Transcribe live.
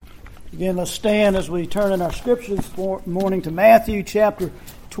Again, let's stand as we turn in our scriptures this morning to Matthew chapter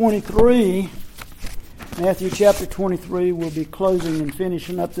 23. Matthew chapter 23, we'll be closing and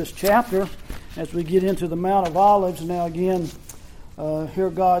finishing up this chapter as we get into the Mount of Olives. Now again, hear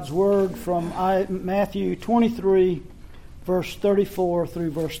God's word from Matthew 23, verse 34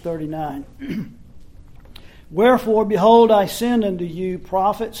 through verse 39. Wherefore, behold, I send unto you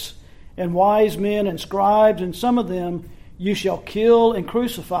prophets and wise men and scribes, and some of them you shall kill and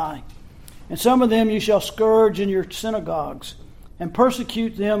crucify, and some of them you shall scourge in your synagogues, and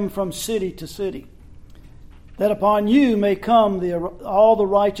persecute them from city to city, that upon you may come all the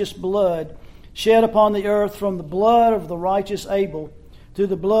righteous blood shed upon the earth, from the blood of the righteous Abel to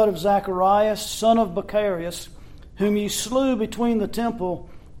the blood of Zacharias, son of Bacharias, whom ye slew between the temple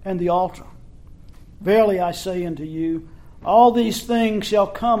and the altar. Verily I say unto you, all these things shall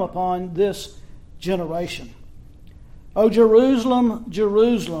come upon this generation. O Jerusalem,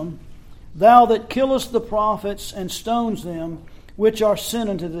 Jerusalem, thou that killest the prophets and stones them which are sent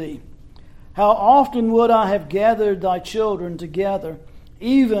unto thee, how often would I have gathered thy children together,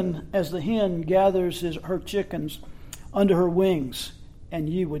 even as the hen gathers her chickens under her wings, and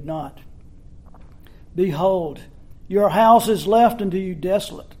ye would not. Behold, your house is left unto you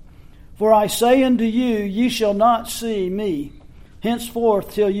desolate. For I say unto you, ye shall not see me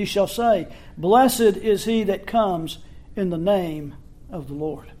henceforth till ye shall say, Blessed is he that comes in the name of the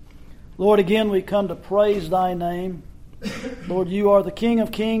Lord. Lord, again we come to praise thy name. Lord, you are the King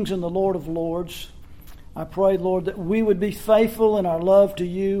of kings and the Lord of lords. I pray, Lord, that we would be faithful in our love to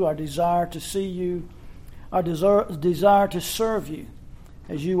you, our desire to see you, our desire to serve you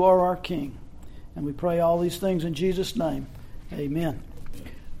as you are our King. And we pray all these things in Jesus' name. Amen.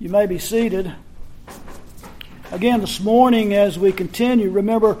 You may be seated. Again, this morning as we continue,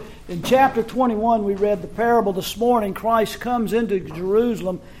 remember in chapter 21 we read the parable this morning. Christ comes into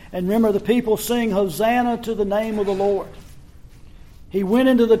Jerusalem, and remember the people sing, Hosanna to the name of the Lord. He went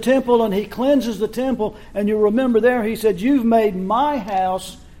into the temple and he cleanses the temple, and you remember there he said, you've made my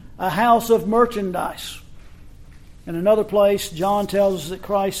house a house of merchandise. In another place, John tells us that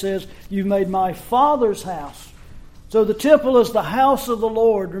Christ says, you've made my Father's house. So the temple is the house of the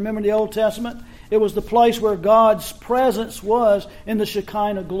Lord. Remember in the Old Testament? It was the place where God's presence was in the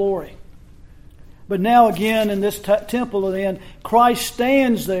Shekinah glory. But now again in this temple then, Christ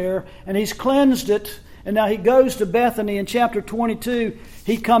stands there and he's cleansed it. And now he goes to Bethany in chapter 22.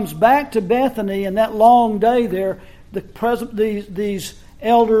 He comes back to Bethany, and that long day there, these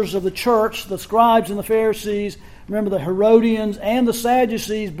elders of the church, the scribes and the Pharisees, remember the Herodians and the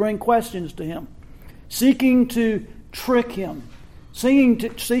Sadducees bring questions to him, seeking to trick him,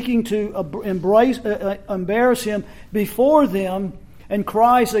 seeking to embarrass him before them. And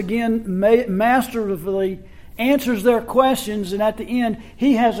Christ again masterfully answers their questions, and at the end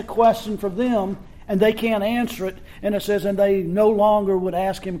he has a question for them, and they can't answer it. And it says, and they no longer would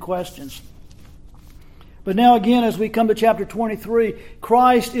ask him questions. But now again, as we come to chapter 23,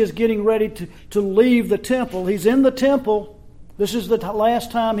 Christ is getting ready to leave the temple. He's in the temple. This is the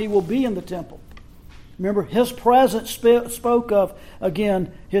last time he will be in the temple. Remember, his presence spoke of,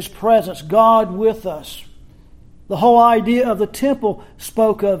 again, his presence, God with us. The whole idea of the temple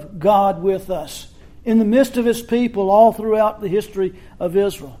spoke of God with us in the midst of his people all throughout the history of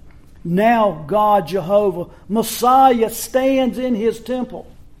Israel. Now God, Jehovah, Messiah, stands in his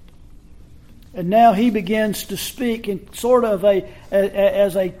temple. And now he begins to speak in sort of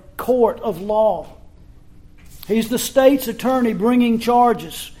as a court of law. He's the state's attorney bringing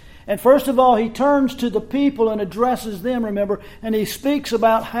charges. And first of all, he turns to the people and addresses them, remember, and he speaks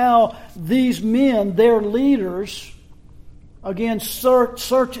about how these men, their leaders, again,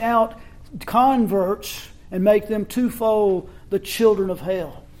 search out converts and make them twofold the children of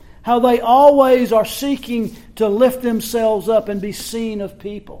hell. How they always are seeking to lift themselves up and be seen of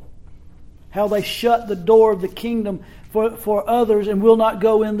people. How they shut the door of the kingdom for others and will not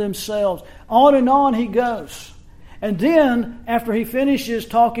go in themselves. On and on he goes. And then, after he finishes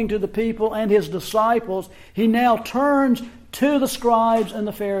talking to the people and his disciples, he now turns to the scribes and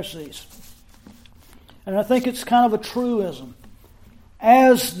the Pharisees. And I think it's kind of a truism.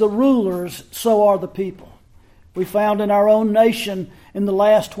 As the rulers, so are the people. We found in our own nation in the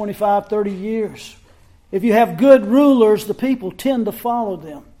last 25, 30 years. If you have good rulers, the people tend to follow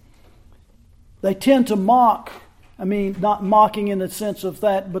them. They tend to mock. I mean, not mocking in the sense of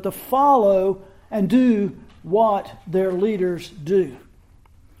that, but to follow and do what their leaders do.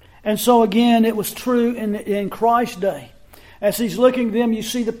 And so again, it was true in Christ's day. As he's looking at them, you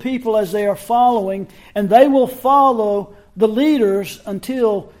see the people as they are following, and they will follow the leaders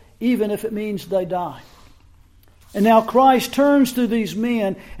until, even if it means they die. And now Christ turns to these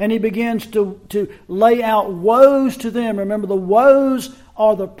men and he begins to lay out woes to them. Remember, the woes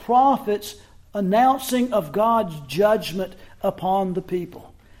are the prophets announcing of God's judgment upon the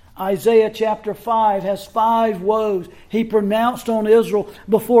people. Isaiah chapter 5 has 5 woes he pronounced on Israel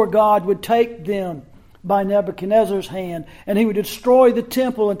before God would take them by Nebuchadnezzar's hand. And he would destroy the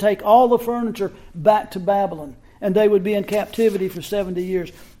temple and take all the furniture back to Babylon. And they would be in captivity for 70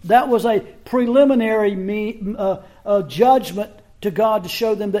 years. That was a preliminary judgment to God to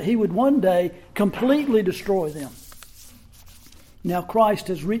show them that he would one day completely destroy them. Now Christ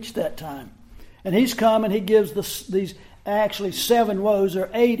has reached that time. And he's come and he gives these actually 7 woes. There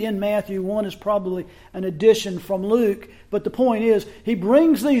are 8 in Matthew. 1 is probably an addition from Luke. But the point is, he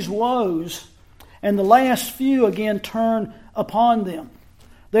brings these woes, and the last few again turn upon them.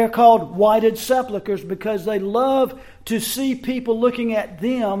 They're called whited sepulchres because they love to see people looking at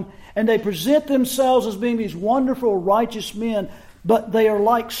them, and they present themselves as being these wonderful, righteous men, but they are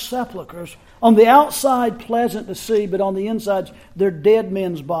like sepulchres. On the outside, pleasant to see, but on the inside, they're dead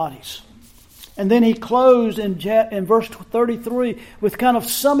men's bodies. And then he closed in verse 33 with kind of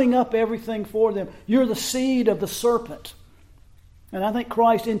summing up everything for them. You're the seed of the serpent. And I think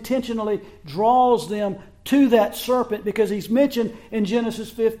Christ intentionally draws them to that serpent because he's mentioned in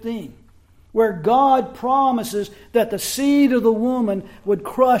Genesis 15, where God promises that the seed of the woman would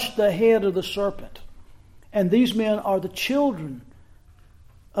crush the head of the serpent. And these men are the children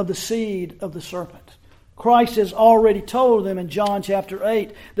of the seed of the serpent. Christ has already told them in John chapter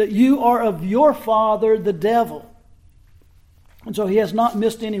 8 that you are of your father, the devil. And so he has not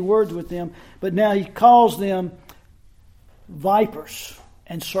missed any words with them, but now he calls them vipers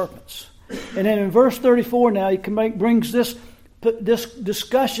and serpents. And then in verse 34 now he brings this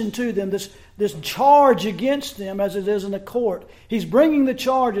discussion to them, this charge against them as it is in the court. He's bringing the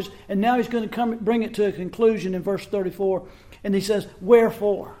charges, and now he's going to bring it to a conclusion in verse 34. And he says,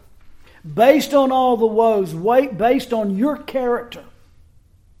 wherefore? Based on all the woes, based on your character,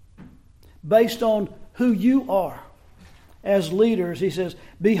 based on who you are as leaders, he says,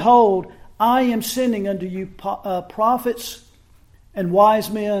 behold, I am sending unto you prophets and wise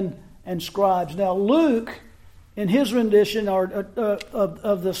men and scribes. Now Luke, in his rendition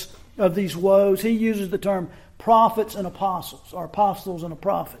of these woes, he uses the term prophets and apostles, or apostles and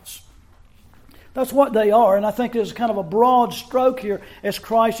prophets. That's what they are, and I think there's kind of a broad stroke here as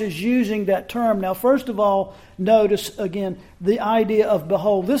Christ is using that term. Now, first of all, notice again the idea of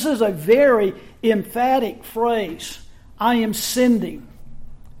behold. This is a very emphatic phrase. I am sending.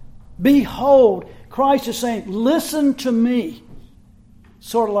 Behold. Christ is saying, listen to me.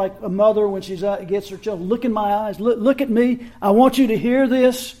 Sort of like a mother when she gets her children. Look in my eyes. Look at me. I want you to hear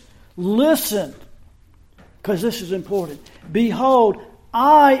this. Listen. Because this is important. Behold,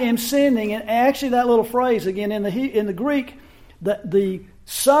 I am sending, and actually that little phrase again in the Greek, the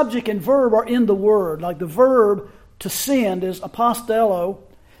subject and verb are in the word. Like the verb to send is apostello,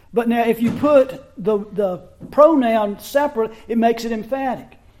 but now if you put the pronoun separate, it makes it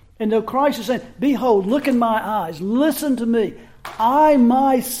emphatic. And though Christ is saying, behold, look in my eyes, listen to me, I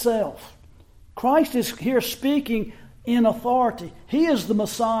myself. Christ is here speaking in authority. He is the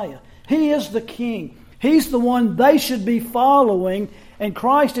Messiah. He is the King. He's the one they should be following. And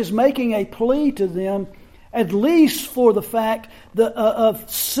Christ is making a plea to them, at least for the fact of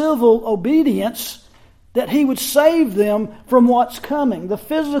civil obedience, that he would save them from what's coming, the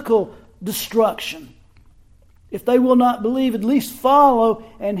physical destruction. If they will not believe, at least follow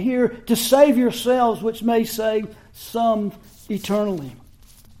and hear to save yourselves, which may save some eternally.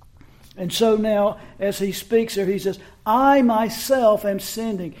 And so now, as he speaks here, he says, I myself am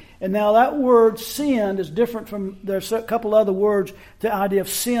sending. And now that word send is different from, there's a couple other words, the idea of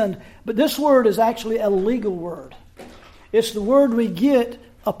send. But this word is actually a legal word. It's the word we get,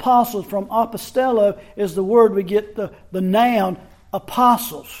 apostles, from apostello is the word we get the noun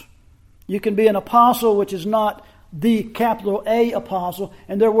apostles. You can be an apostle, which is not the capital A apostle.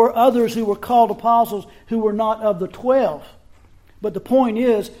 And there were others who were called apostles who were not of the 12. But the point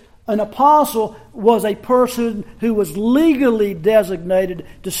is, an apostle was a person who was legally designated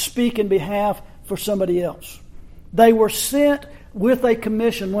to speak in behalf for somebody else. They were sent with a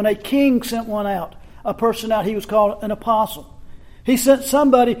commission. When a king sent a person out, he was called an apostle. He sent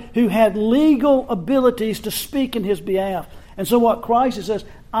somebody who had legal abilities to speak in his behalf. And so what Christ says,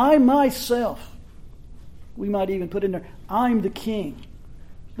 I myself, we might even put in there, I'm the King,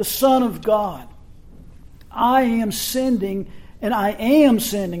 the Son of God. I am sending. And I am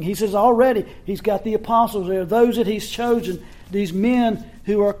sending. He says already, he's got the apostles there, those that he's chosen, these men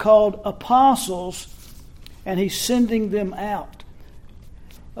who are called apostles, and he's sending them out.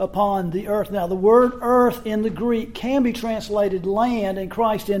 upon the earth. Now, the word earth in the Greek can be translated land, and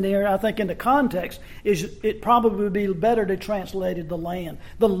Christ in there, I think in the context, it probably would be better to translate it the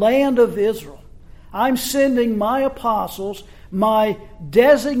land of Israel. I'm sending my apostles, my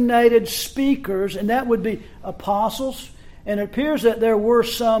designated speakers, and that would be apostles. And it appears that there were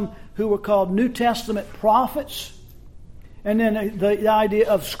some who were called New Testament prophets. And then the idea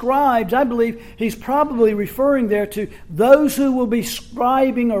of scribes, I believe he's probably referring there to those who will be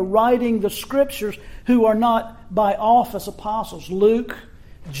scribing or writing the scriptures who are not by office apostles. Luke,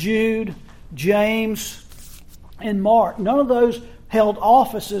 Jude, James, and Mark. None of those held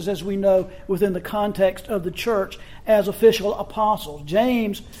offices, as we know, within the context of the church as official apostles.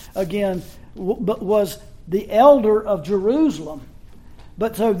 James, again, was the elder of Jerusalem.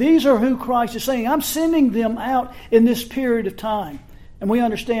 But so these are who Christ is saying, I'm sending them out in this period of time. And we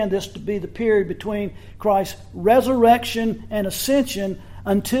understand this to be the period between Christ's resurrection and ascension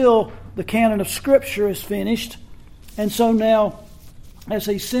until the canon of Scripture is finished. And so now, as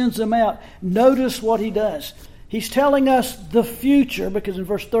he sends them out, notice what he does. He's telling us the future, because in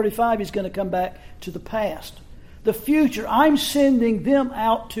verse 35 he's going to come back to the past. The future, I'm sending them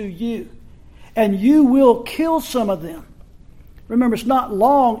out to you, and you will kill some of them. Remember, it's not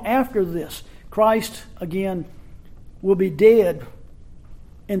long after this. Christ, again, will be dead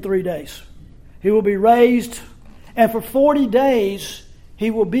in 3 days. He will be raised, and for 40 days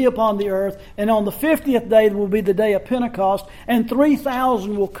he will be upon the earth, and on the 50th day will be the day of Pentecost, and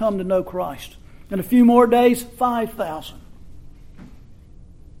 3,000 will come to know Christ. In a few more days, 5,000.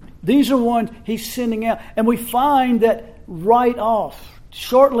 These are ones he's sending out. And we find that right off,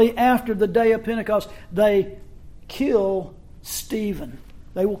 shortly after the day of Pentecost, they kill Stephen.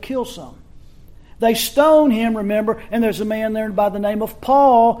 They will kill some. They stone him, remember, and there's a man there by the name of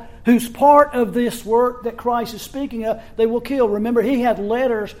Paul who's part of this work that Christ is speaking of. They will kill. Remember, he had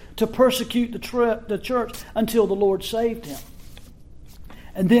letters to persecute the church until the Lord saved him.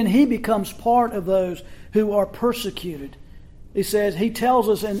 And then he becomes part of those who are persecuted. He tells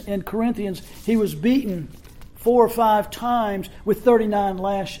us in Corinthians, he was beaten 4 or 5 times with 39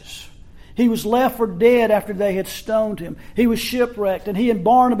 lashes. He was left for dead after they had stoned him. He was shipwrecked, and he and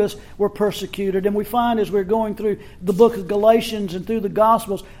Barnabas were persecuted. And we find as we're going through the book of Galatians and through the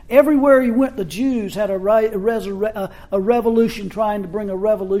Gospels, everywhere he went, the Jews had a revolution, trying to bring a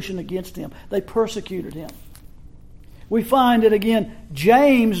revolution against him. They persecuted him. We find that again,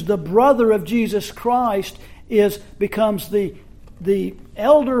 James, the brother of Jesus Christ, becomes the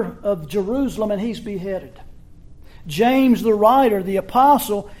elder of Jerusalem, and he's beheaded. James, the writer, the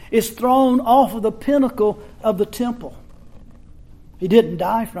apostle, is thrown off of the pinnacle of the temple. He didn't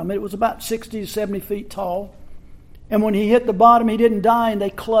die from it. It was about 60 to 70 feet tall. And when he hit the bottom, he didn't die, and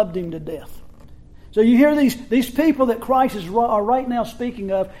they clubbed him to death. So you hear these people that Christ are right now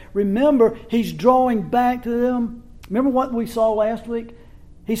speaking of. Remember, he's drawing back to them. Remember what we saw last week?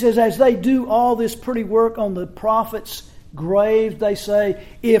 He says, as they do all this pretty work on the prophets' graves, they say,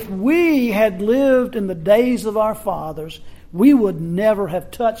 if we had lived in the days of our fathers, we would never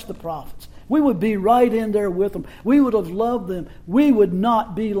have touched the prophets. We would be right in there with them. We would have loved them. We would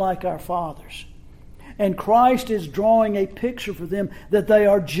not be like our fathers. And Christ is drawing a picture for them that they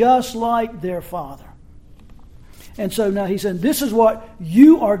are just like their father. And so now he said, this is what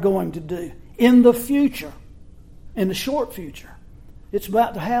you are going to do in the future, in the short future. It's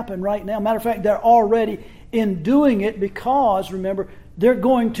about to happen right now. Matter of fact, they're already in doing it because, remember, they're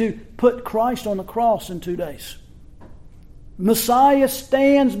going to put Christ on the cross in 2 days. Messiah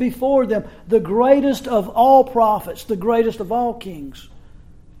stands before them, the greatest of all prophets, the greatest of all kings,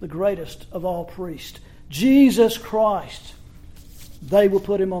 the greatest of all priests. Jesus Christ. They will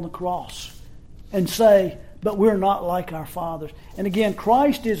put him on the cross and say, but we're not like our fathers. And again,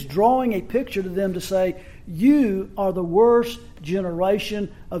 Christ is drawing a picture to them to say, you are the worst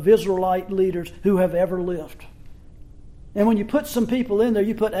generation of Israelite leaders who have ever lived. And when you put some people in there,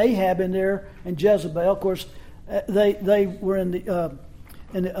 you put Ahab in there and Jezebel. Of course, they were in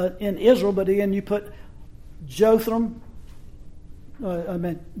Israel, but again, you put Jethro.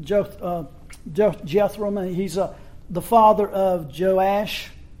 He's the father of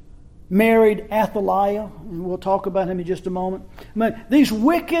Joash. Married Athaliah. We'll talk about him in just a moment. These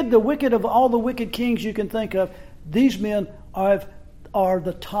the wicked of all the wicked kings you can think of, these men are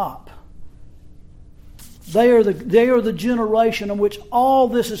the top. They are the generation on which all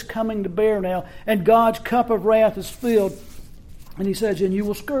this is coming to bear now, and God's cup of wrath is filled. And he says, and you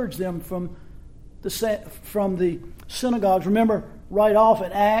will scourge them from the synagogues. Remember, right off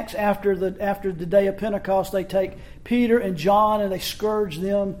in Acts, after the day of Pentecost, they take Peter and John and they scourge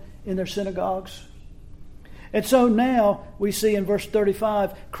them in their synagogues. And so now we see in verse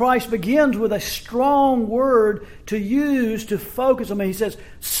 35, Christ begins with a strong word to use to focus on me. He says,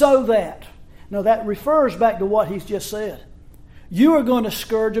 so that. Now that refers back to what he's just said. You are going to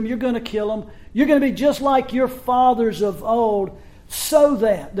scourge them. You're going to kill them. You're going to be just like your fathers of old. So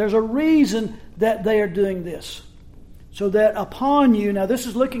that. There's a reason that they are doing this. So that upon you, now this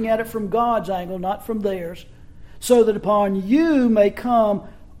is looking at it from God's angle, not from theirs. So that upon you may come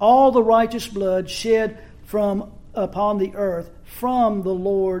all the righteous blood shed from upon the earth from the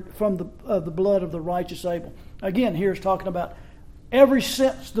Lord, from the blood of the righteous Abel. Again, here's talking about ever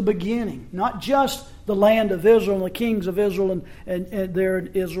since the beginning, not just the land of Israel and the kings of Israel and there in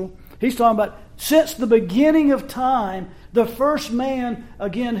Israel. He's talking about since the beginning of time, the first man,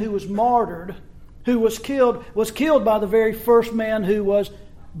 again, who was martyred, who was killed by the very first man who was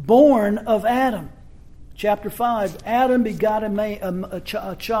born of Adam. Chapter 5, Adam begot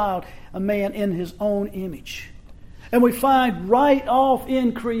a child, a man in his own image. And we find right off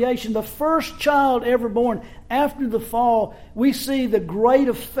in creation, the first child ever born after the fall, we see the great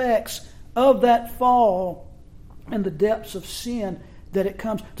effects of that fall and the depths of sin that it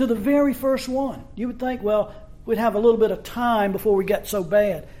comes to the very first one. You would think, well, we'd have a little bit of time before we get so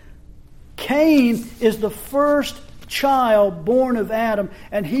bad. Cain is the first child born of Adam,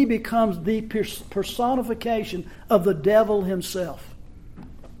 and he becomes the personification of the devil himself.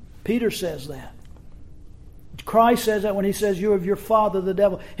 Peter says that. Christ says that when he says, you're of your father the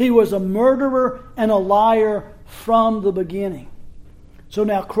devil. He was a murderer and a liar from the beginning. So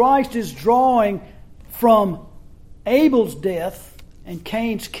now Christ is drawing from Abel's death and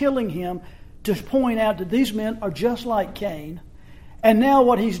Cain's killing him to point out that these men are just like Cain. And now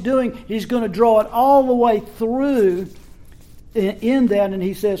what he's doing, he's going to draw it all the way through in that. And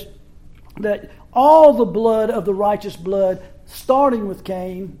he says that all the blood of the righteous blood, starting with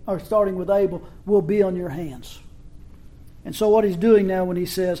Cain, or starting with Abel, will be on your hands. And so what he's doing now when he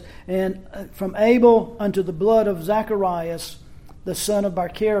says, and from Abel unto the blood of Zacharias, the son of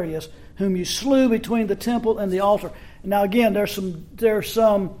Barachias, whom you slew between the temple and the altar. Now again, there's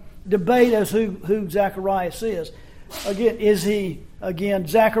some debate as who Zacharias is. Again, is he,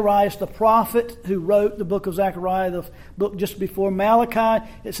 Zacharias the prophet who wrote the book of Zechariah, the book just before Malachi?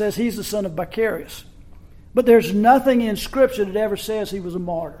 It says he's the son of Barachias. But there's nothing in Scripture that ever says he was a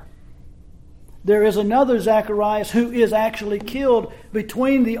martyr. There is another Zacharias who is actually killed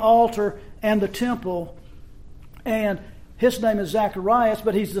between the altar and the temple, and his name is Zacharias,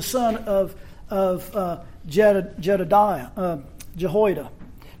 but he's the son of Jehoiada.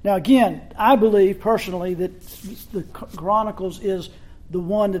 Now again, I believe personally that the Chronicles is the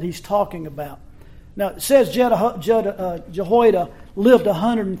one that he's talking about. Now it says Jehoiada lived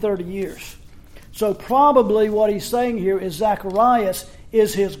 130 years. So probably what he's saying here is Zacharias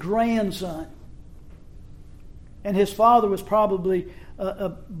is his grandson. And his father was probably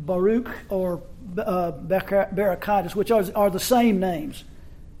Baruch or Barachias, which are the same names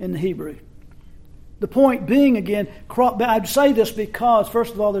in the Hebrew. The point being, again, I'd say this because,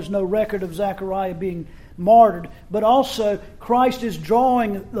 first of all, there's no record of Zechariah being martyred, but also Christ is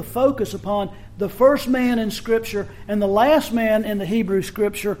drawing the focus upon the first man in Scripture and the last man in the Hebrew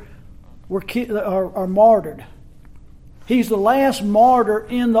Scripture are martyred. He's the last martyr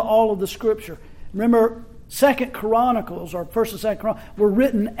in all of the Scripture. Remember, 2nd Chronicles, or 1st and 2nd Chronicles, were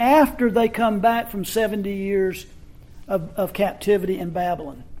written after they come back from 70 years of captivity in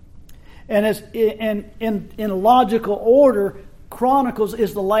Babylon. And in a logical order, Chronicles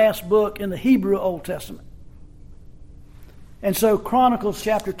is the last book in the Hebrew Old Testament. And so Chronicles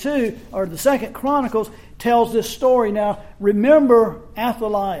chapter 2, or the 2nd Chronicles, tells this story. Now, remember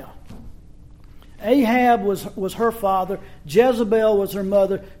Athaliah. Ahab was her father. Jezebel was her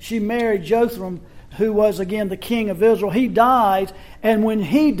mother. She married Jotham, who was, again, the king of Israel. He died, and when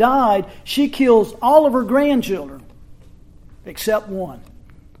he died, she kills all of her grandchildren, except one.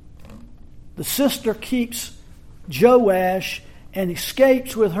 The sister keeps Joash and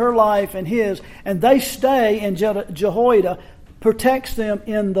escapes with her life and his, and they stay, and Jehoiada protects them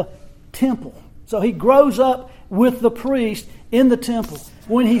in the temple. So he grows up with the priest in the temple.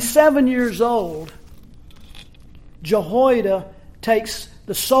 When he's 7 years old, Jehoiada takes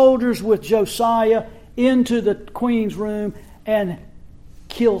the soldiers with Josiah into the queen's room and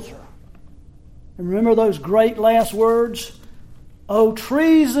kills her. And remember those great last words? Oh,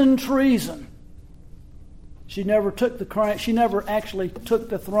 treason, treason. She never took the crown. She never actually took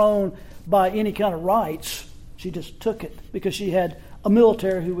the throne by any kind of rights. She just took it because she had a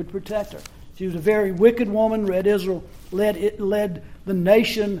military who would protect her. She was a very wicked woman. Led the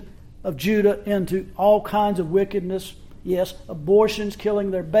nation of Judah into all kinds of wickedness. Yes, abortions,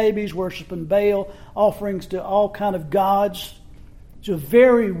 killing their babies, worshiping Baal, offerings to all kind of gods. She's a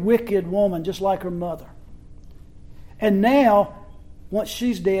very wicked woman, just like her mother. And now, once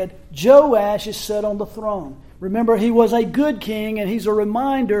she's dead, Joash is set on the throne. Remember, he was a good king, and he's a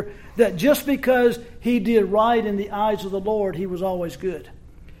reminder that just because he did right in the eyes of the Lord, he was always good.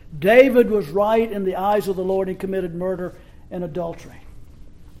 David was right in the eyes of the Lord and committed murder and adultery.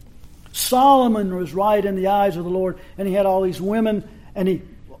 Solomon was right in the eyes of the Lord, and he had all these women, and he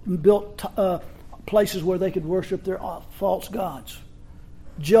built places where they could worship their false gods.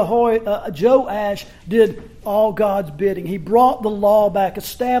 Joash did all God's bidding. He brought the law back,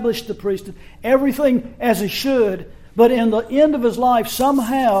 established the priesthood, everything as he should. But in the end of his life,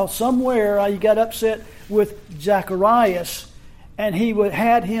 somehow, somewhere, he got upset with Zacharias, and he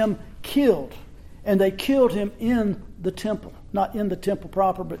had him killed. And they killed him in the temple. Not in the temple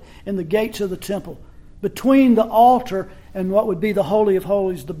proper, but in the gates of the temple. Between the altar and what would be the Holy of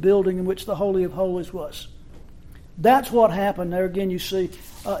Holies, the building in which the Holy of Holies was. That's what happened there. Again, you see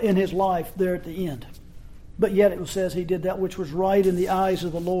in his life there at the end. But yet it says he did that which was right in the eyes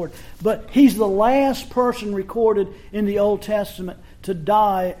of the Lord. But he's the last person recorded in the Old Testament to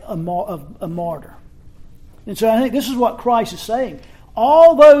die a martyr. And so I think this is what Christ is saying.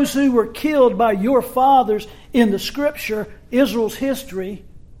 All those who were killed by your fathers in the Scripture, Israel's history,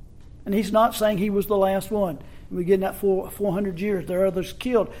 and he's not saying he was the last one. We get in that 400 years, there are others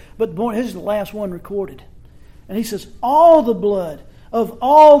killed, but his is the last one recorded. And he says, all the blood of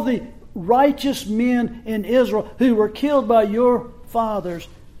all the righteous men in Israel who were killed by your fathers,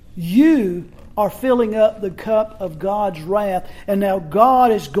 you are filling up the cup of God's wrath. And now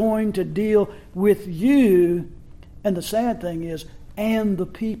God is going to deal with you. And the sad thing is, and the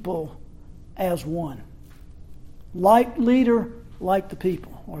people as one. Like leader, like the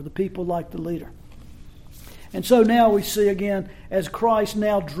people, or the people like the leader. And so now we see again, as Christ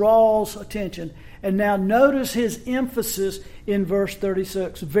now draws attention, and now notice his emphasis in verse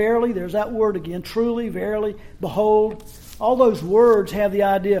 36. Verily, there's that word again, truly, verily, behold. All those words have the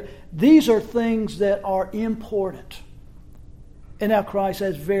idea, these are things that are important. And now Christ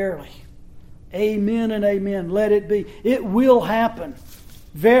says, verily. Amen and amen. Let it be. It will happen.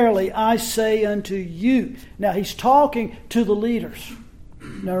 Verily, I say unto you. Now, he's talking to the leaders.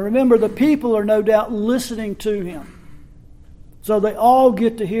 Now, remember, the people are no doubt listening to him. So they all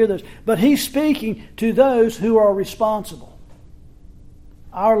get to hear this. But he's speaking to those who are responsible.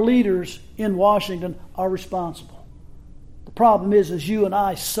 Our leaders in Washington are responsible. The problem is you and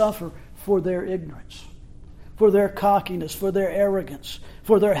I suffer for their ignorance, for their cockiness, for their arrogance,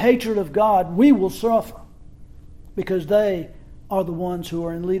 for their hatred of God. We will suffer because they are the ones who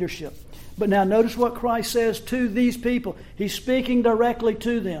are in leadership. But now notice what Christ says to these people. He's speaking directly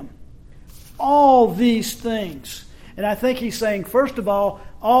to them. All these things. And I think he's saying, first of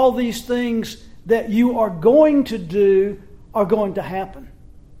all these things that you are going to do are going to happen.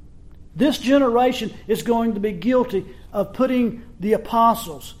 This generation is going to be guilty of putting the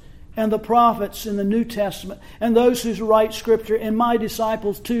apostles and the prophets in the New Testament and those who write Scripture and my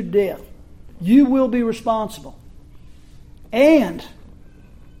disciples to death. You will be responsible. And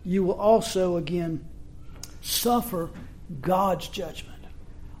you will also, again, suffer God's judgment.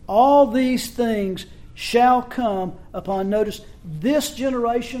 All these things shall come upon, notice, this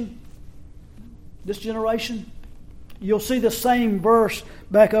generation. You'll see the same verse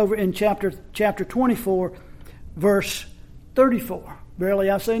back over in chapter 24, verse 34. Verily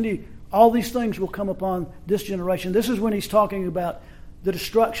I say unto you, all these things will come upon this generation. This is when he's talking about the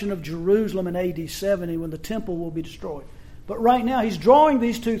destruction of Jerusalem in AD 70, when the temple will be destroyed. But right now he's drawing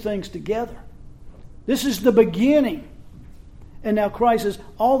these two things together. This is the beginning. And now Christ says,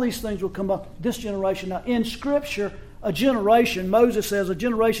 all these things will come up this generation. Now in Scripture, a generation, Moses says a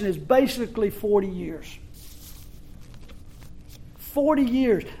generation is basically 40 years. 40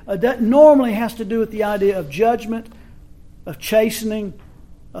 years. That normally has to do with the idea of judgment, of chastening,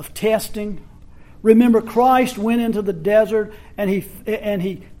 of testing. Remember, Christ went into the desert and he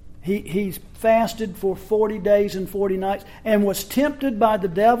fasted for 40 days and 40 nights and was tempted by the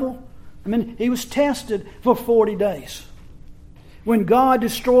devil. I mean, he was tested for 40 days. When God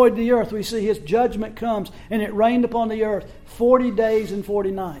destroyed the earth, we see his judgment comes and it rained upon the earth 40 days and 40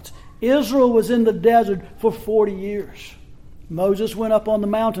 nights. Israel was in the desert for 40 years. Moses went up on the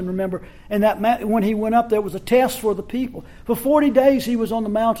mountain, remember, and when he went up, there was a test for the people. For 40 days he was on the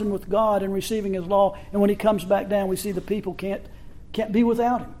mountain with God and receiving his law, and when he comes back down, we see the people can't be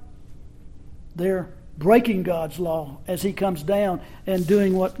without him. They're breaking God's law as he comes down and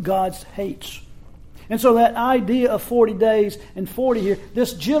doing what God hates. And so that idea of 40 days and 40 here,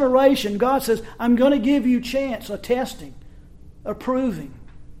 this generation, God says, I'm going to give you a chance, a testing, a proving,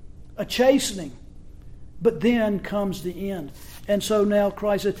 a chastening. But then comes the end. And so now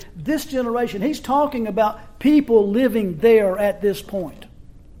Christ says, this generation, He's talking about people living there at this point.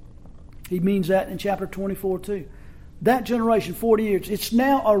 He means that in chapter 24 too. That generation, 40 years, it's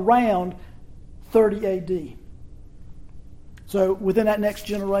now around 30 A.D. So within that next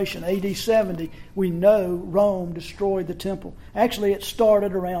generation, A.D. 70, we know Rome destroyed the temple. Actually, it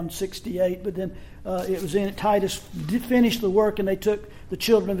started around 68, but then Titus finished the work and they took the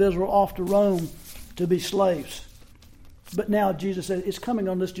children of Israel off to Rome to be slaves. But now Jesus said it's coming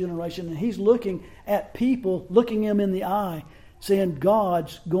on this generation, and He's looking at people, looking them in the eye, saying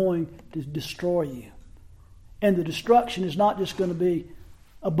God's going to destroy you. And the destruction is not just going to be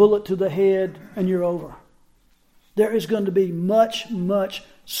a bullet to the head and you're over. There is going to be much, much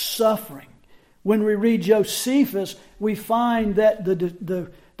suffering. When we read Josephus, we find that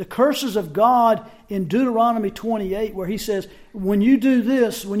the curses of God in Deuteronomy 28, where he says, when you do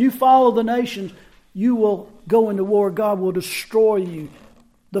this, when you follow the nations, you will go into war. God will destroy you.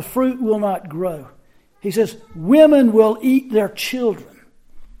 The fruit will not grow. He says, women will eat their children.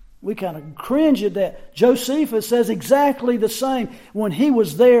 We kind of cringe at that. Josephus says exactly the same. When he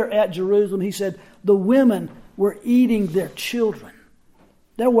was there at Jerusalem, he said the women were eating their children.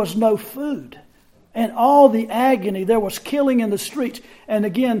 There was no food. And all the agony, there was killing in the streets. And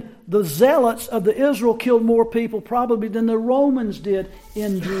again, the zealots of the Israel killed more people probably than the Romans did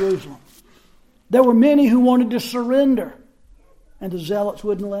in Jerusalem. There were many who wanted to surrender, and the zealots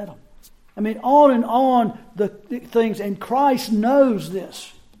wouldn't let them. I mean, on the things, and Christ knows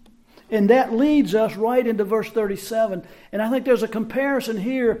this. And that leads us right into verse 37. And I think there's a comparison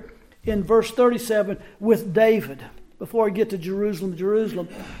here in verse 37 with David. Before I get to Jerusalem.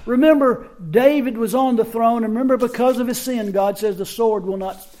 Remember, David was on the throne. And remember, because of his sin, God says the sword will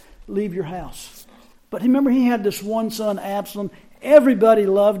not leave your house. But remember, he had this one son, Absalom. Everybody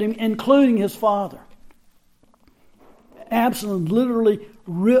loved him, including his father. Absalom literally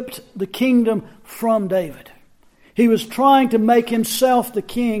ripped the kingdom from David. He was trying to make himself the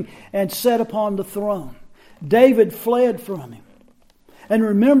king and set upon the throne. David fled from him. And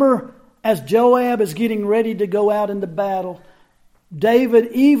remember, as Joab is getting ready to go out into battle,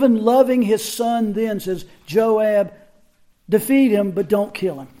 David, even loving his son then, says, Joab, defeat him, but don't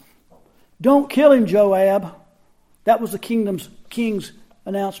kill him. Don't kill him, Joab. That was the king's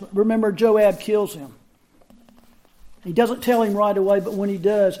announcement. Remember, Joab kills him. He doesn't tell him right away, but when he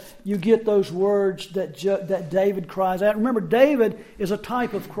does, you get those words that David cries out. Remember, David is a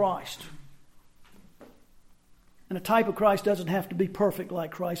type of Christ. And a type of Christ doesn't have to be perfect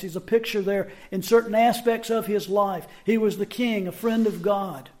like Christ. He's a picture there in certain aspects of his life. He was the king, a friend of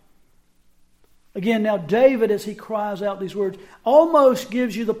God. Again, now David, as he cries out these words, almost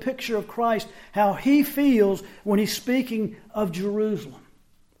gives you the picture of Christ, how he feels when he's speaking of Jerusalem.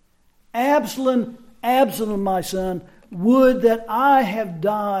 Absalom, my son, would that I have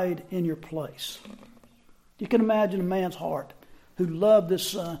died in your place. You can imagine a man's heart who loved this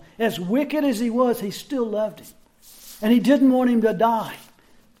son. As wicked as he was, he still loved him. And he didn't want him to die.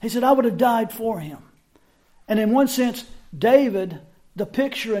 He said, I would have died for him. And in one sense, David, the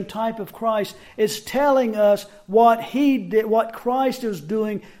picture and type of Christ, is telling us what he did, what Christ is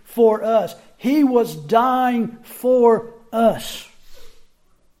doing for us. He was dying for us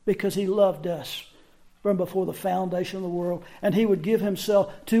because he loved us from before the foundation of the world. And he would give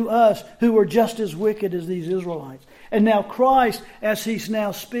himself to us who were just as wicked as these Israelites. And now Christ, as he's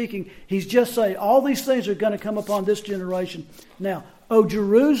now speaking, he's just saying all these things are going to come upon this generation. Now, oh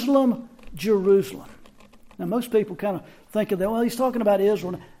Jerusalem, Jerusalem. Now most people kind of think of that, well, he's talking about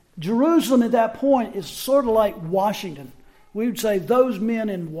Israel. Jerusalem at that point is sort of like Washington. We would say those men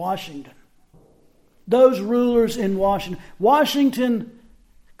in Washington. Those rulers in Washington. Washington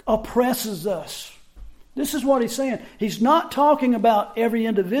oppresses us. This is what he's saying. He's not talking about every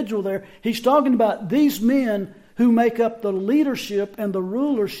individual there. He's talking about these men who make up the leadership and the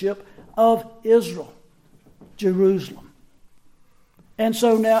rulership of Israel, Jerusalem. And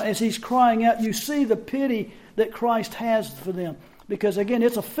so now as he's crying out, you see the pity that Christ has for them. Because again,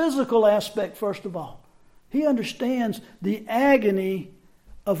 it's a physical aspect first of all. He understands the agony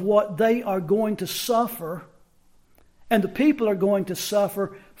of what they are going to suffer and the people are going to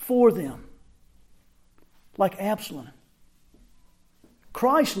suffer for them. Like Absalom.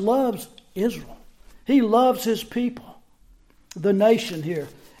 Christ loves Israel. He loves his people, the nation here.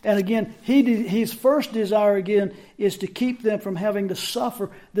 And again, his first desire again is to keep them from having to suffer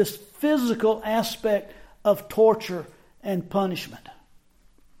this physical aspect of torture and punishment.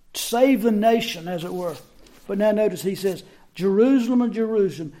 save the nation, as it were. But now notice he says, Jerusalem and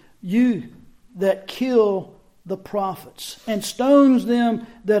Jerusalem, you that kill the prophets and stones them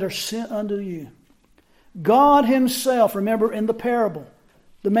that are sent unto you. God himself, remember in the parable,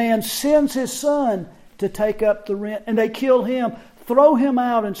 the man sends his son to take up the rent, and they kill him, throw him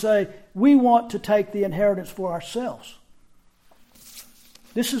out and say, we want to take the inheritance for ourselves.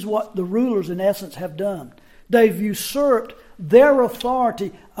 This is what the rulers in essence have done. They've usurped their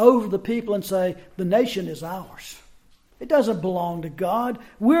authority over the people and say, the nation is ours. It doesn't belong to God.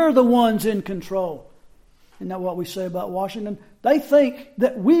 We're the ones in control. Isn't that what we say about Washington? They think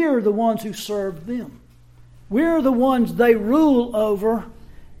that we're the ones who serve them. We're the ones they rule over,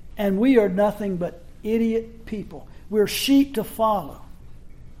 and we are nothing but idiot people. We're sheep to follow.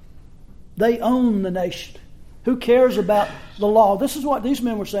 They own the nation. Who cares about the law? This is what these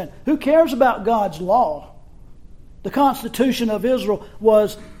men were saying. Who cares about God's law? The Constitution of Israel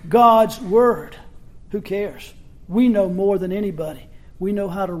was God's word. Who cares? We know more than anybody. We know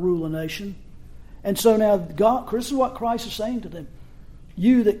how to rule a nation. And so now this is what Christ is saying to them.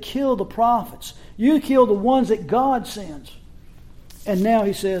 You that kill the prophets, you kill the ones that God sends. And now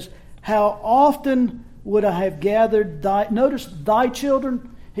he says, how often would I have gathered notice thy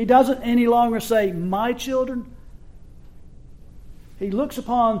children? He doesn't any longer say my children. He looks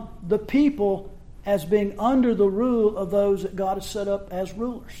upon the people as being under the rule of those that God has set up as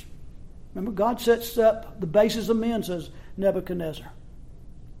rulers. Remember, God sets up the basis of men, says Nebuchadnezzar.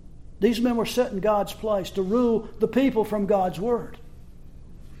 These men were set in God's place to rule the people from God's word.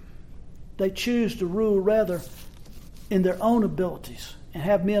 They choose to rule rather in their own abilities and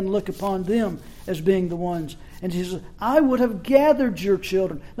have men look upon them as being the ones. And he says, I would have gathered your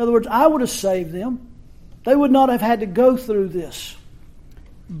children. In other words, I would have saved them. They would not have had to go through this.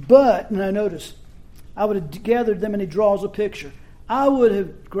 But, now notice, I would have gathered them, and he draws a picture. I would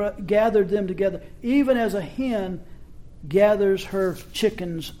have gathered them together, even as a hen gathers her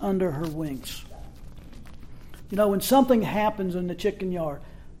chickens under her wings. You know, when something happens in the chicken yard,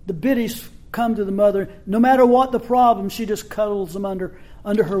 the biddies come to the mother. No matter what the problem, she just cuddles them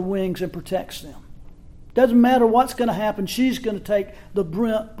under her wings and protects them. Doesn't matter what's going to happen, she's going to take the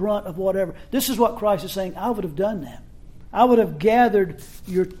brunt of whatever. This is what Christ is saying. I would have done that. I would have gathered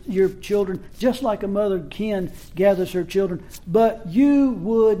your children just like a mother hen gathers her children. But you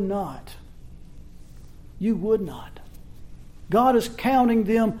would not. You would not. God is counting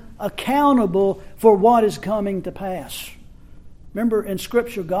them accountable for what is coming to pass. Remember in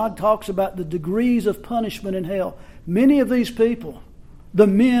Scripture, God talks about the degrees of punishment in hell. Many of these people, the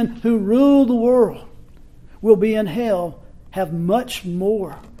men who rule the world, will be in hell, have much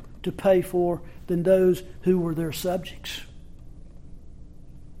more to pay for than those who were their subjects.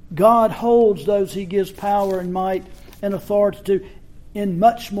 God holds those he gives power and might and authority to in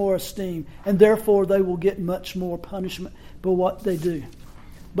much more esteem, and therefore they will get much more punishment for what they do.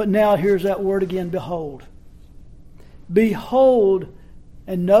 But now here's that word again, behold. Behold,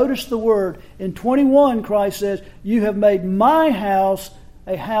 and notice the word. In 21, Christ says, you have made my house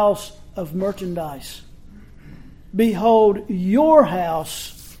a house of merchandise. Behold, your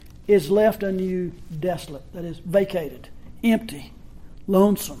house is left unto you desolate. That is, vacated, empty,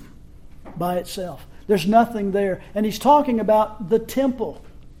 lonesome by itself. There's nothing there. And he's talking about the temple.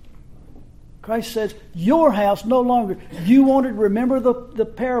 Christ says, your house no longer. You wanted, remember the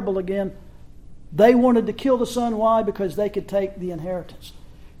parable again. They wanted to kill the son. Why? Because they could take the inheritance.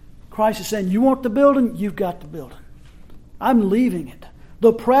 Christ is saying, you want the building? You've got the building. I'm leaving it.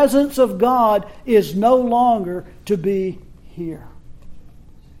 The presence of God is no longer to be here.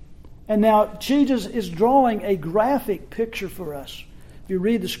 And now Jesus is drawing a graphic picture for us. If you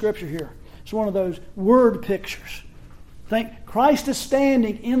read the Scripture here, it's one of those word pictures. Think Christ is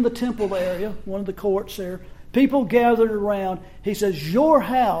standing in the temple area, one of the courts there. People gathered around. He says, your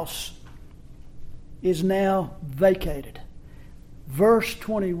house is now vacated.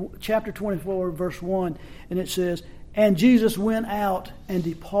 Chapter 24, verse 1, and it says, and Jesus went out and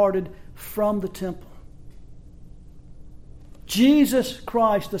departed from the temple. Jesus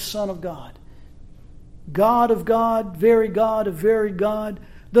Christ, the Son of God, God of God, very God of very God,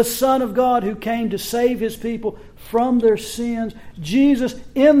 the Son of God who came to save His people from their sins. Jesus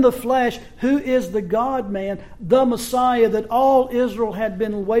in the flesh, who is the God-man, the Messiah that all Israel had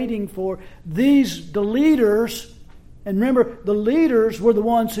been waiting for. The leaders, and remember, the leaders were the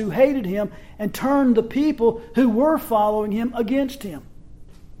ones who hated Him and turned the people who were following Him against Him.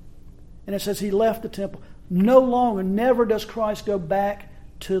 And it says He left the temple. No longer, never does Christ go back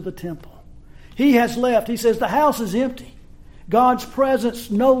to the temple. He has left. He says the house is empty. God's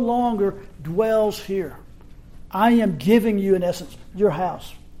presence no longer dwells here. I am giving you, in essence, your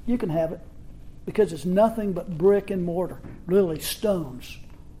house. You can have it. Because it's nothing but brick and mortar, literally stones.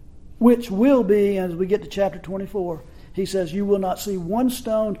 Which will be, as we get to chapter 24, he says, you will not see one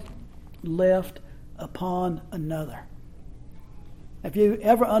stone left upon another. If you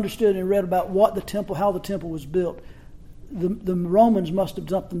ever understood and read about what the temple, how the temple was built, the Romans must have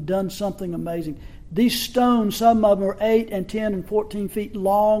done something amazing. These stones, some of them are 8 and 10 and 14 feet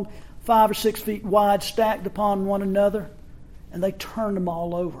long, 5 or 6 feet wide, stacked upon one another, and they turned them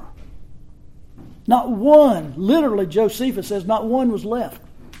all over. Not one, literally Josephus says, not one was left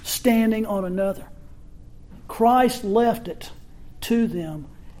standing on another. Christ left it to them,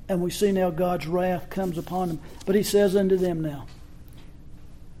 and we see now God's wrath comes upon them. But he says unto them now,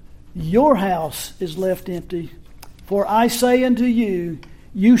 your house is left empty, for I say unto you,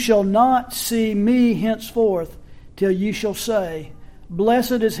 you shall not see me henceforth till you shall say,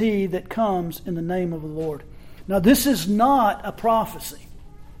 blessed is he that comes in the name of the Lord. Now this is not a prophecy.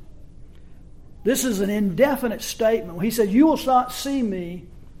 This is an indefinite statement. He said, you will not see me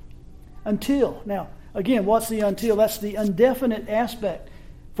until. Now, again, what's the until? That's the indefinite aspect.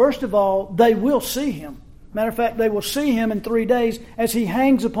 First of all, they will see him. Matter of fact, they will see him in 3 days as he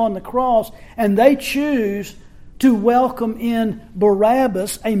hangs upon the cross, and they choose to welcome in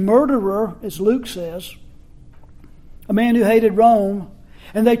Barabbas, a murderer, as Luke says, a man who hated Rome,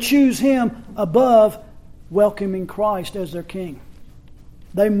 and they choose him above welcoming Christ as their king.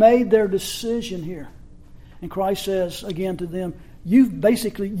 They made their decision here. And Christ says again to them, you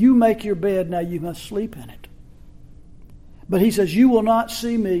make your bed, now you must sleep in it. But he says, you will not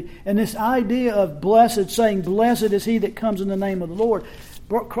see me. And this idea of blessed, saying, blessed is he that comes in the name of the Lord.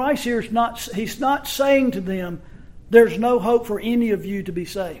 Christ here he's not saying to them, there's no hope for any of you to be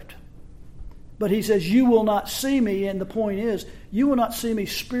saved. But he says, you will not see me. And the point is, you will not see me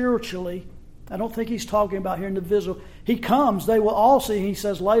spiritually. I don't think he's talking about here in the visible. He comes, they will all see, he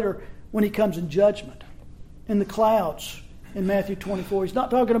says later, when he comes in judgment, in the clouds, in Matthew 24. He's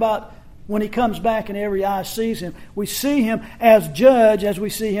not talking about when he comes back and every eye sees him. We see him as judge, as we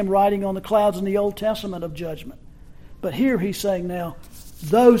see him riding on the clouds in the Old Testament of judgment. But here he's saying now,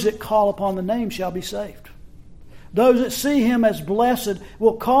 those that call upon the name shall be saved. Those that see him as blessed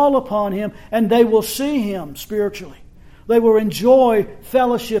will call upon him, and they will see him spiritually. They will enjoy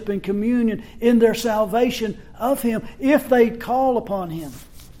fellowship and communion in their salvation of him if they call upon him.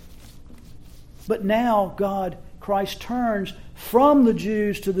 But now Christ turns from the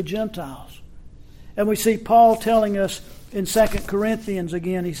Jews to the Gentiles. And we see Paul telling us in 2 Corinthians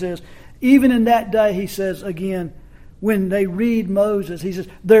again, he says, even in that day, he says again, when they read Moses, he says,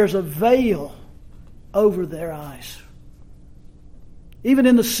 there's a veil over their eyes. Even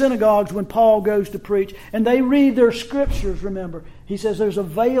in the synagogues when Paul goes to preach, and they read their scriptures, remember, he says there's a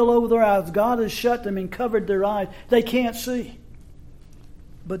veil over their eyes. God has shut them and covered their eyes. They can't see.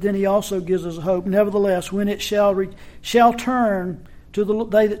 But then he also gives us hope. Nevertheless, when it shall turn to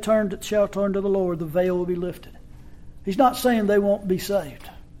they that shall turn to the Lord, the veil will be lifted. He's not saying they won't be saved.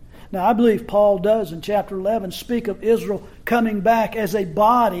 Now, I believe Paul does in chapter 11 speak of Israel coming back as a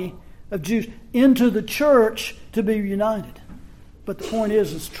body of Jews into the church to be united. But the point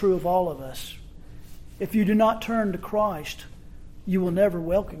is, it's true of all of us. If you do not turn to Christ, you will never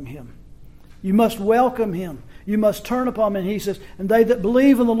welcome him. You must welcome him. You must turn upon him. And he says, and they that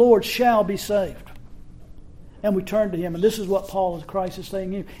believe in the Lord shall be saved. And we turn to him. And this is what Christ is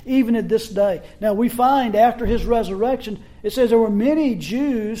saying here, even in this day. Now we find after his resurrection, it says there were many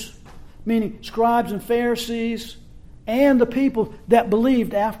Jews, meaning scribes and Pharisees, and the people that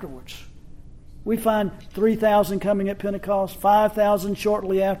believed afterwards. We find 3,000 coming at Pentecost, 5,000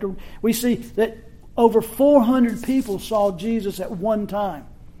 shortly after. We see that over 400 people saw Jesus at one time.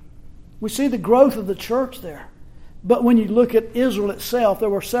 We see the growth of the church there. But when you look at Israel itself, there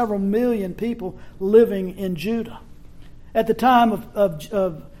were several million people living in Judah. At the time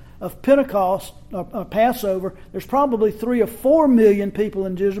of Pentecost, or Passover, there's probably 3 or 4 million people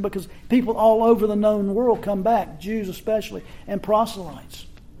in Israel because people all over the known world come back, Jews especially, and proselytes.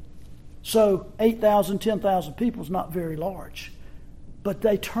 So 8,000, 10,000 people is not very large. But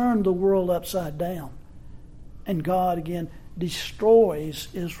they turned the world upside down. And God, again, destroys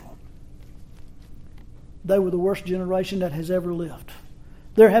Israel. They were the worst generation that has ever lived.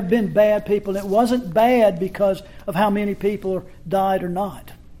 There have been bad people, and it wasn't bad because of how many people died or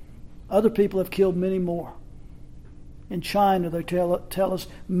not. Other people have killed many more. In China, they tell us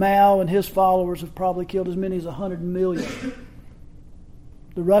Mao and his followers have probably killed as many as 100 million.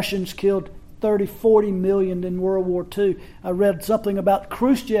 The Russians killed 30, 40 million in World War II. I read something about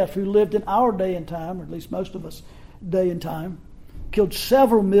Khrushchev, who lived in our day and time, or at least most of us day and time, killed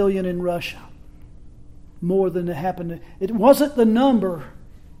several million in Russia. More than it happened. It wasn't the number.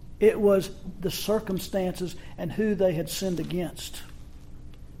 It was the circumstances and who they had sinned against.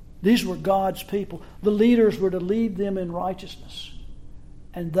 These were God's people. The leaders were to lead them in righteousness.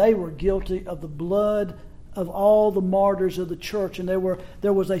 And they were guilty of the blood of all the martyrs of the church. And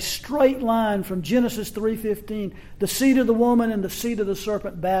there was a straight line from Genesis 3:15, the seed of the woman and the seed of the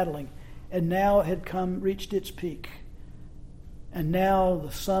serpent battling. And now it had reached its peak. And now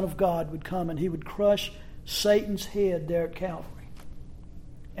the Son of God would come and he would crush Satan's head there at Calvary.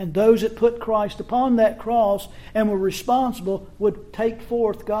 And those that put Christ upon that cross and were responsible would take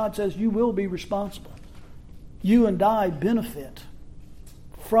forth, God says, you will be responsible. You and I benefit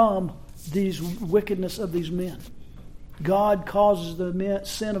from these wickedness of these men. God causes the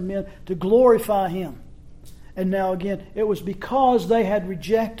sin of men to glorify Him. And now again, it was because they had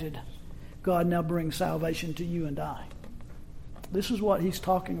rejected, God now brings salvation to you and I. This is what He's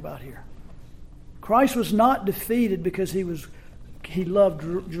talking about here. Christ was not defeated because He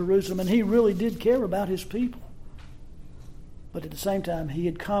loved Jerusalem, and He really did care about His people. But at the same time, He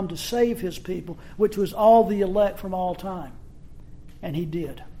had come to save His people, which was all the elect from all time. And He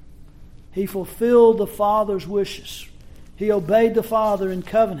did. He fulfilled the Father's wishes. He obeyed the Father in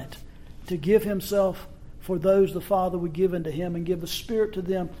covenant to give Himself for those the Father would give unto Him and give the Spirit to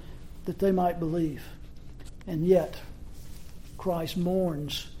them that they might believe. And yet, Christ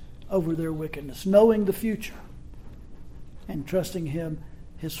mourns over their wickedness, knowing the future and trusting Him,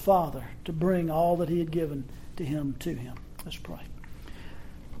 His Father, to bring all that He had given to Him. Let's pray.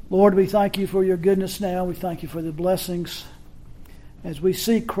 Lord, we thank You for Your goodness now. We thank You for the blessings. As we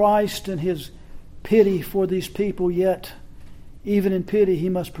see Christ and His pity for these people, yet even in pity He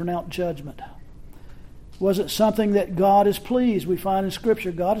must pronounce judgment. Was it something that God is pleased? We find in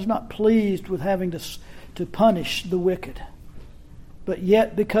Scripture God is not pleased with having to punish the wicked. But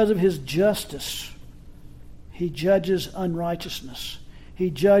yet because of His justice, He judges unrighteousness. He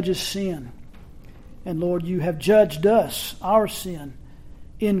judges sin. And Lord, You have judged us, our sin,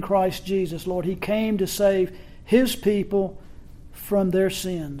 in Christ Jesus. Lord, He came to save His people from their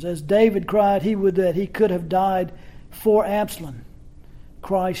sins. As David cried that he could have died for Absalom,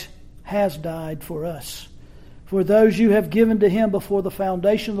 Christ has died for us. For those You have given to Him before the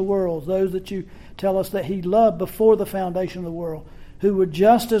foundation of the world, those that You tell us that He loved before the foundation of the world, who were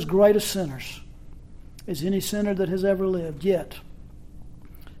just as great as sinners as any sinner that has ever lived. Yet,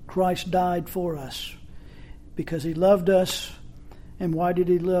 Christ died for us because He loved us. And why did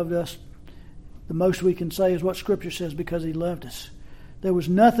He love us? The most we can say is what Scripture says, because He loved us. There was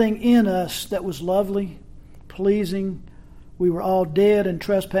nothing in us that was lovely, pleasing. We were all dead in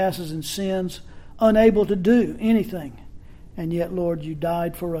trespasses and sins, unable to do anything. And yet, Lord, You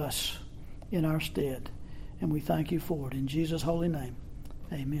died for us in our stead. And we thank You for it. In Jesus' holy name,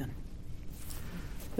 amen.